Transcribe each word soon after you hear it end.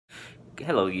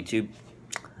Hello, YouTube.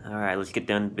 Alright, let's get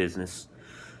down to business.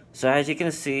 So, as you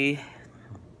can see,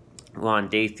 we're on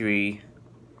day 3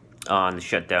 on the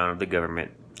shutdown of the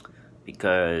government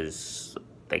because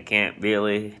they can't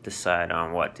really decide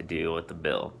on what to do with the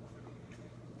bill.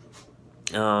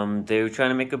 They were trying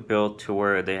to make a bill to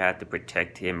where they had to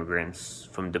protect immigrants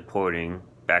from deporting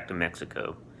back to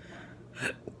Mexico.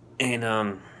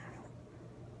 And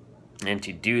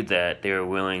to do that, they were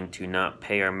willing to not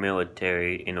pay our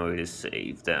military in order to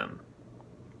save them.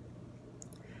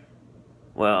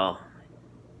 Well,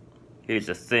 here's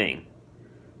the thing.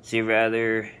 So you'd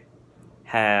rather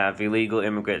have illegal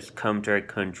immigrants come to our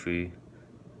country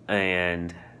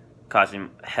and causing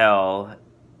hell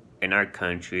in our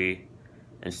country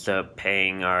instead of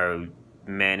paying our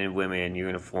men and women in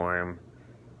uniform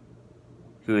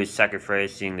who is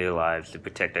sacrificing their lives to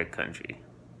protect our country.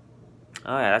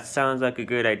 Oh yeah, that sounds like a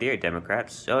good idea,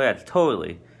 Democrats. Oh yeah,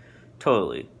 totally.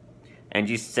 And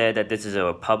you said that this is a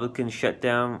Republican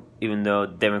shutdown, even though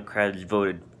Democrats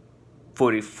voted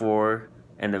 44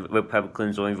 and the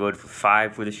Republicans only voted for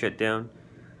 5 for the shutdown.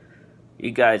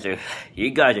 You guys are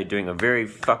doing a very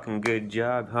fucking good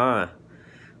job, huh?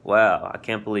 Wow, I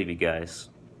can't believe you guys.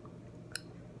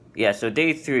 Yeah, so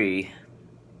day 3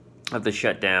 of the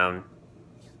shutdown,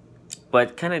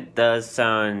 but kind of does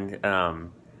sound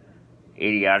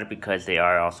idiotic because they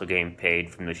are also getting paid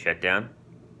from the shutdown.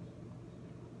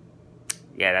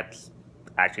 Yeah, that's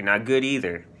actually not good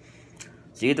either.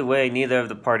 So either way, neither of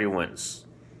the party wins.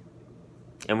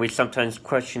 And we sometimes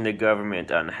question the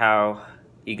government on how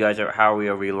we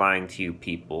are relying to you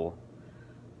people.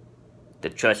 The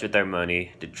trust with our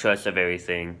money, the trust of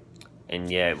everything,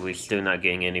 and yet we're still not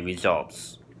getting any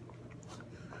results.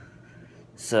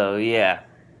 So yeah,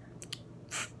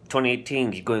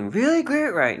 2018 is going really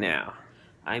great right now.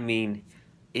 I mean,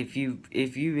 if you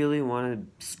really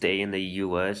want to stay in the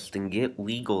U.S., then get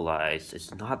legalized.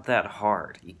 It's not that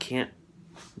hard. You can't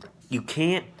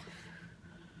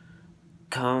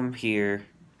come here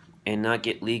and not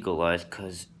get legalized,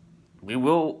 because we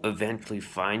will eventually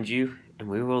find you and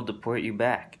we will deport you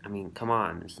back. I mean, come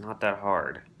on, it's not that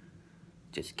hard.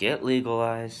 Just get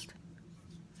legalized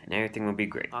and everything will be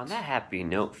great. On that happy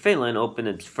note, Finland opened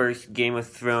its first Game of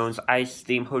Thrones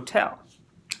ice-themed hotel.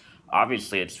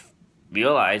 Obviously, it's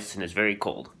real ice and it's very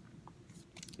cold.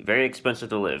 Very expensive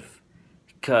to live,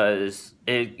 because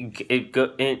it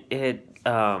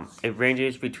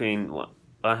ranges between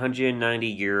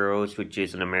 190 euros, which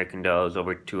is in American dollars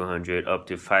over 200, up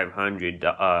to 500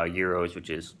 euros, which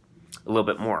is a little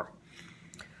bit more.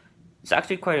 It's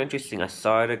actually quite interesting. I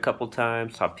saw it a couple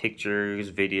times, saw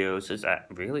pictures, videos. It's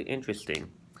really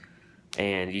interesting.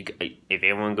 And if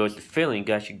anyone goes to Finland,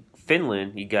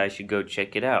 you guys should go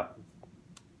check it out.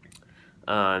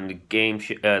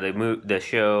 The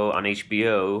show on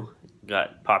HBO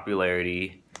got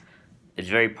popularity. It's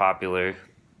very popular.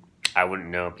 I wouldn't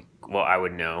know. Well, I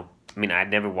would know. I mean,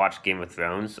 I'd never watched Game of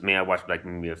Thrones. I mean, I watched like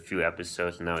maybe a few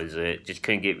episodes and that was it. Just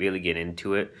couldn't really get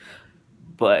into it.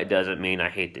 But it doesn't mean I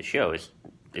hate the show. It's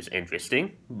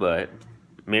interesting, but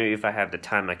maybe if I have the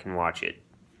time, I can watch it.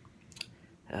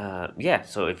 Yeah,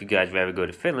 so if you guys rather go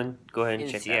to Finland, go ahead and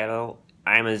check it out. In Seattle,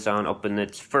 Amazon opened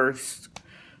its first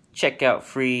checkout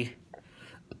free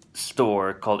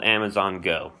store called Amazon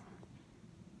Go.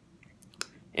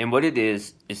 And what it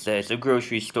is that it's a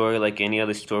grocery store like any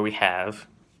other store we have.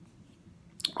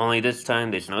 Only this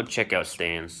time, there's no checkout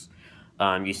stands.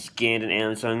 You scan an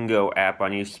Amazon Go app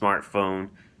on your smartphone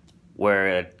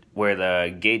where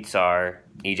the gates are.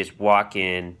 You just walk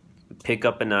in, pick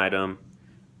up an item,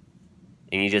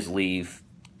 and you just leave.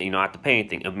 You don't have to pay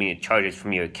anything. I mean, it charges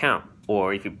from your account.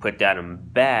 Or if you put that item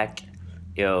back,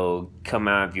 it'll come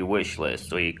out of your wish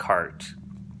list or your cart.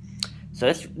 So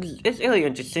it's really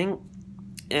interesting.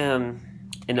 And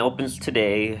it opens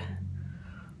today.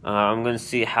 I'm going to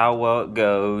see how well it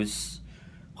goes.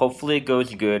 Hopefully it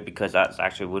goes good, because that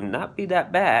actually would not be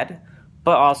that bad.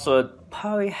 But also it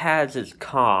probably has its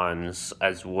cons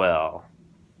as well.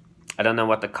 I don't know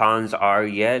what the cons are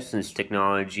yet, since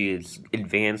technology is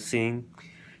advancing.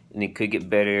 And it could get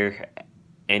better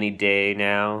any day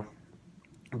now.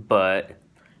 But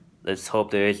let's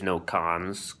hope there is no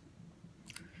cons.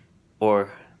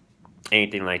 Or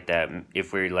anything like that.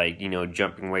 If we're like,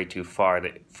 jumping way too far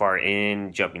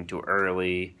in, jumping too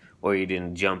early, or you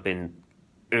didn't jump in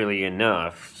early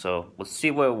enough. So we'll see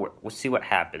what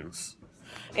happens.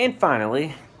 And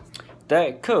finally,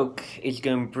 Diet Coke is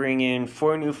gonna bring in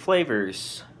 4 new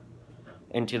flavors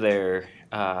into their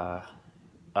lineup.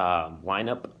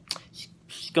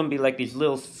 It's gonna be like these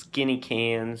little skinny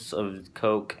cans of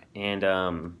Coke, and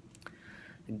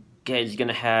It's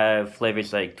gonna have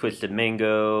flavors like twisted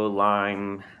mango,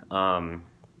 lime,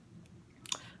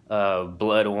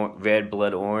 red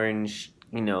blood orange.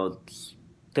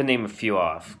 To name a few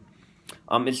off.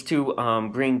 It's to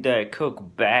bring Diet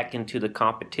Coke back into the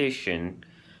competition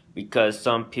because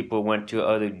some people went to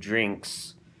other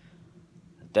drinks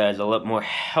that is a lot more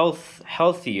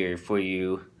healthier for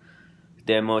you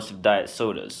than most of diet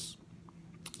sodas.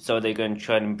 So they're going to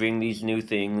try to bring these new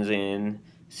things in,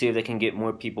 see if they can get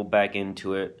more people back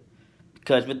into it.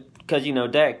 Because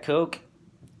Diet Coke,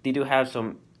 they do have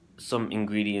some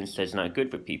ingredients that's not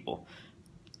good for people.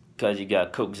 Because you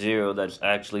got Coke Zero that's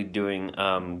actually doing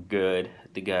good.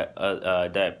 They got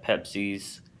Diet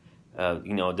Pepsi's,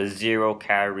 the 0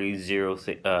 calories, zero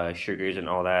sugars and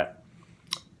all that.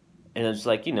 And it's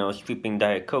like, sweeping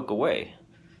Diet Coke away.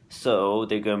 So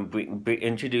they're going to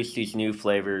introduce these new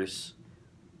flavors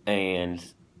and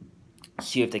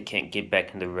see if they can't get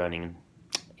back in the running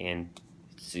and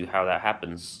see how that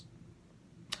happens.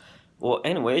 Well,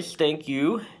 anyways, thank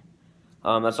you.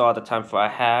 That's all the time I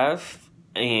have.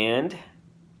 And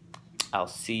I'll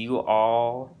see you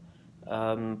all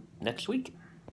next week.